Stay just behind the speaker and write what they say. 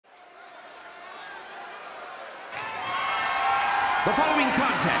The following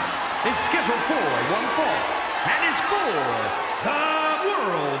contest is scheduled for one fall and is for the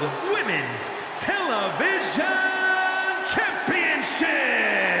World Women's Television Championship.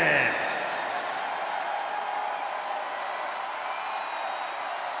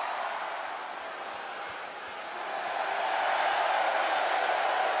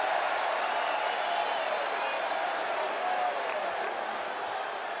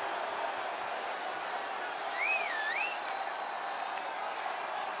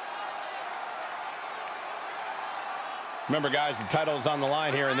 Remember, guys, the title is on the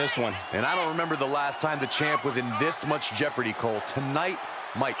line here in this one. And I don't remember the last time the champ was in this much jeopardy, Cole. Tonight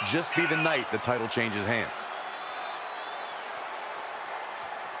might just be the night the title changes hands.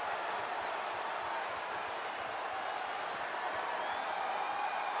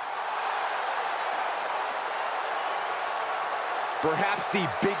 Perhaps the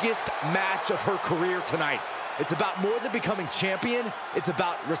biggest match of her career tonight. It's about more than becoming champion. It's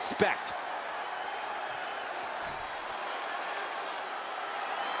about respect.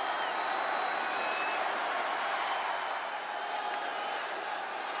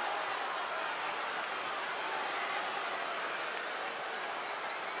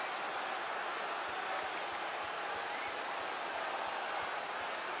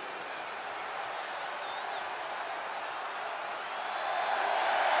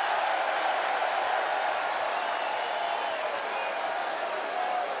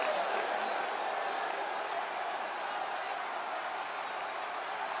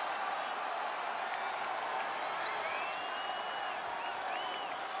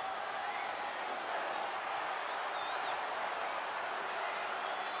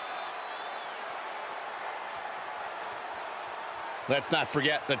 Let's not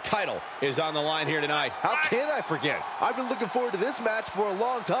forget, the title is on the line here tonight. How can I forget? I've been looking forward to this match for a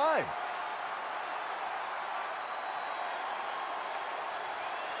long time.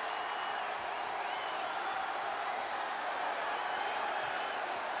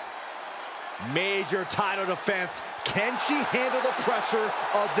 Major title defense. Can she handle the pressure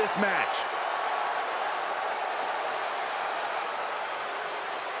of this match?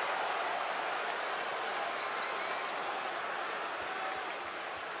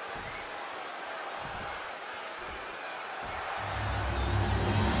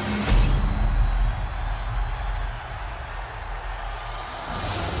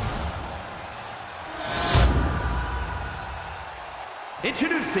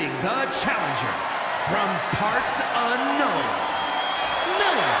 Introducing the challenger from parts unknown,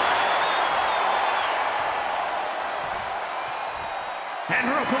 Milim. And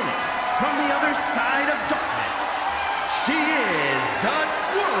her opponent from the other side of darkness, she is the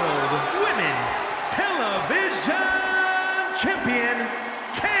World Women's Television Champion,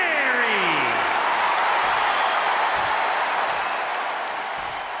 Kairi.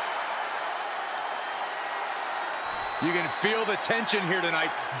 You can feel the tension here tonight.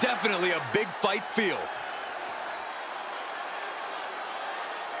 Definitely a big fight feel.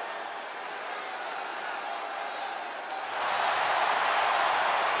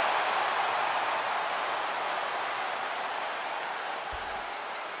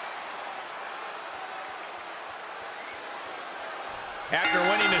 After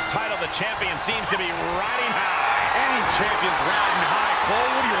winning this title, the champion seems to be riding high. Any champion's riding high. Cole,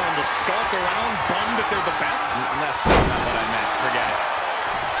 what do you want them to skulk around, bummed that they're the best? That's not what I meant. Forget it.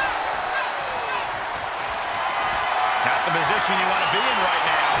 Not the position you want to be in right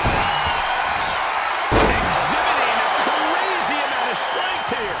now. Exhibiting a crazy amount of strength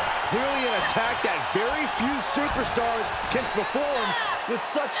here. Clearly an attack that very few superstars can perform with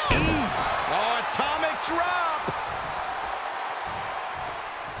such ease. Oh, atomic drop.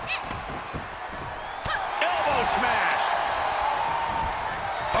 Elbow smash.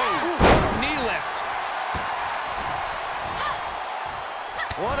 Oh, knee lift.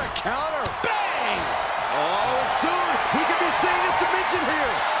 What a counter. Bang! Oh, and soon we could be seeing a submission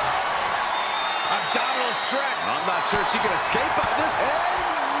here. Abdominal stretch. I'm not sure she can escape out of this.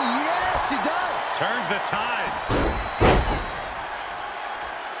 And yes, she does. Turns the tides.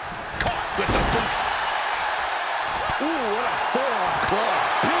 Caught with the boot. Ooh, what a forearm club.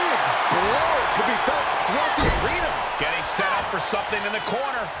 Big blow could be felt throughout the arena. Getting set up for something in the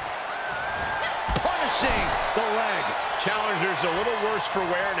corner. Punishing the leg. Challenger's a little worse for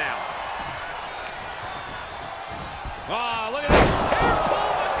wear now. Ah, look at this. Hair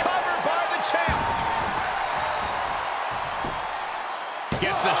pull, a cover by the champ.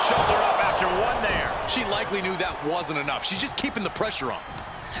 Gets the shoulder up after one there. She likely knew that wasn't enough. She's just keeping the pressure on.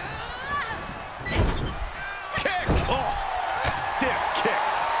 Kick. Oh, stiff kick.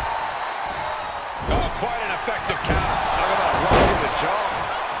 Oh, quite an effective counter. Talk about rocking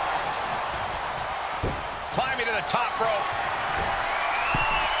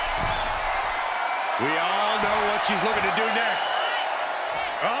what she's looking to do next.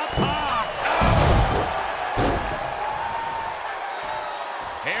 Up high.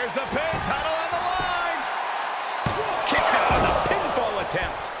 Here's the pin, title on the line. Kicks out on the pinfall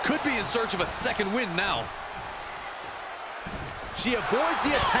attempt. Could be in search of a second win now. She avoids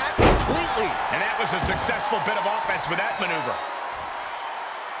the attack completely. And that was a successful bit of offense with that maneuver.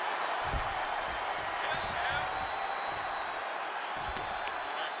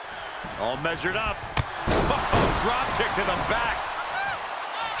 All measured up. Oh, drop kick to the back.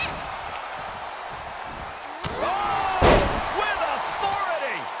 Oh, with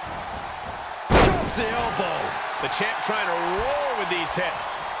authority. Drops the elbow. The champ trying to roar with these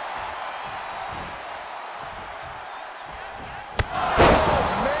hits.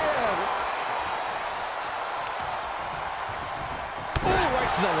 Oh, man. Oh,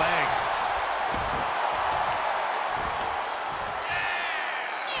 right to the leg.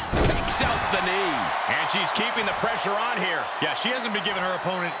 Takes out the knee. And she's keeping the pressure on here. Yeah, she hasn't been giving her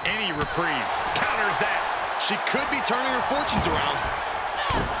opponent any reprieve. Counters that. She could be turning her fortunes around.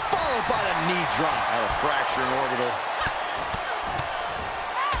 Followed by the knee drop. A fracture in orbital.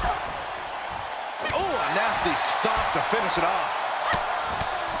 Oh, a nasty stop to finish it off.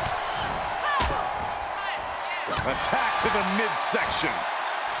 Attack to the midsection.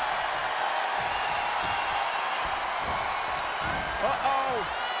 Uh-oh.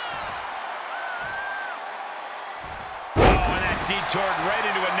 Oh, and that detoured right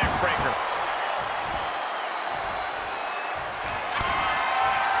into a neck breaker.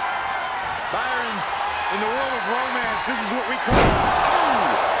 Byron, in the world of romance, this is what we call, oh,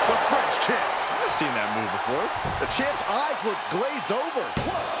 the French kiss. I've seen that move before. The champ's eyes look glazed over.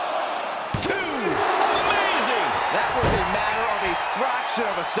 2. Amazing. That was a matter of a fraction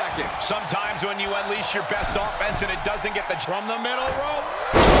of a second. Sometimes when you unleash your best offense and it doesn't get the from the middle rope.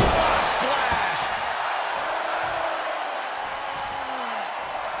 Splash.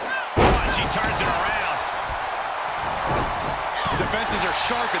 Oh, and she turns it around. Defenses are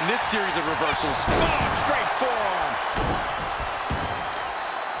sharp in this series of reversals. Oh, straight forearm.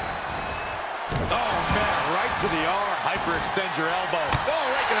 Oh, man, right to the arm. Hyperextend your elbow. Oh,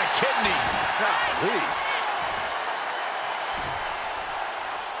 right to the kidneys. Golly.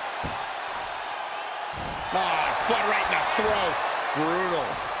 Oh, foot right in the throat. Brutal.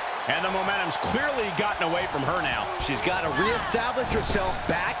 And the momentum's clearly gotten away from her now. She's got to reestablish herself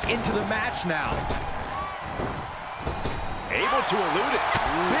back into the match now. Able to elude it.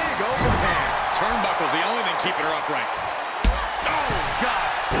 Big overhand. Turnbuckle's the only thing keeping her upright. Oh, God.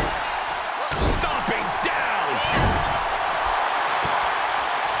 Stomping down.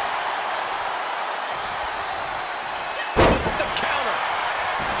 The counter.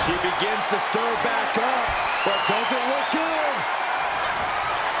 She begins to stir back up, but doesn't look good.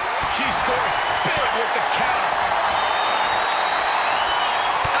 She scores big with the counter.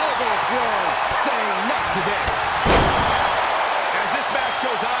 Elbow throw, saying not today. As this match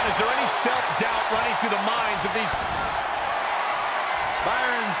goes on, is there any self-doubt running through the minds of these?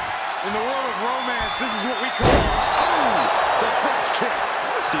 Byron, in the world of romance, this is what we call, oh, the French kiss.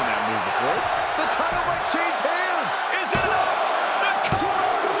 I've seen that move before. The title might change hands. Is it enough? The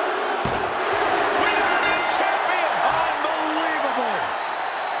cover. We are the champion. Unbelievable.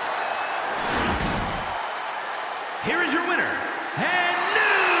 Here is your winner, and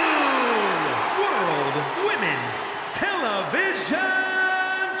new World Women's Television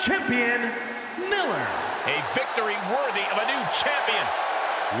Champion, Miller. A victory worthy of a new champion.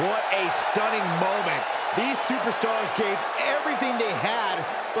 What a stunning moment. These superstars gave everything they had,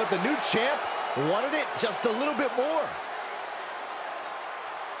 but the new champ wanted it just a little bit more.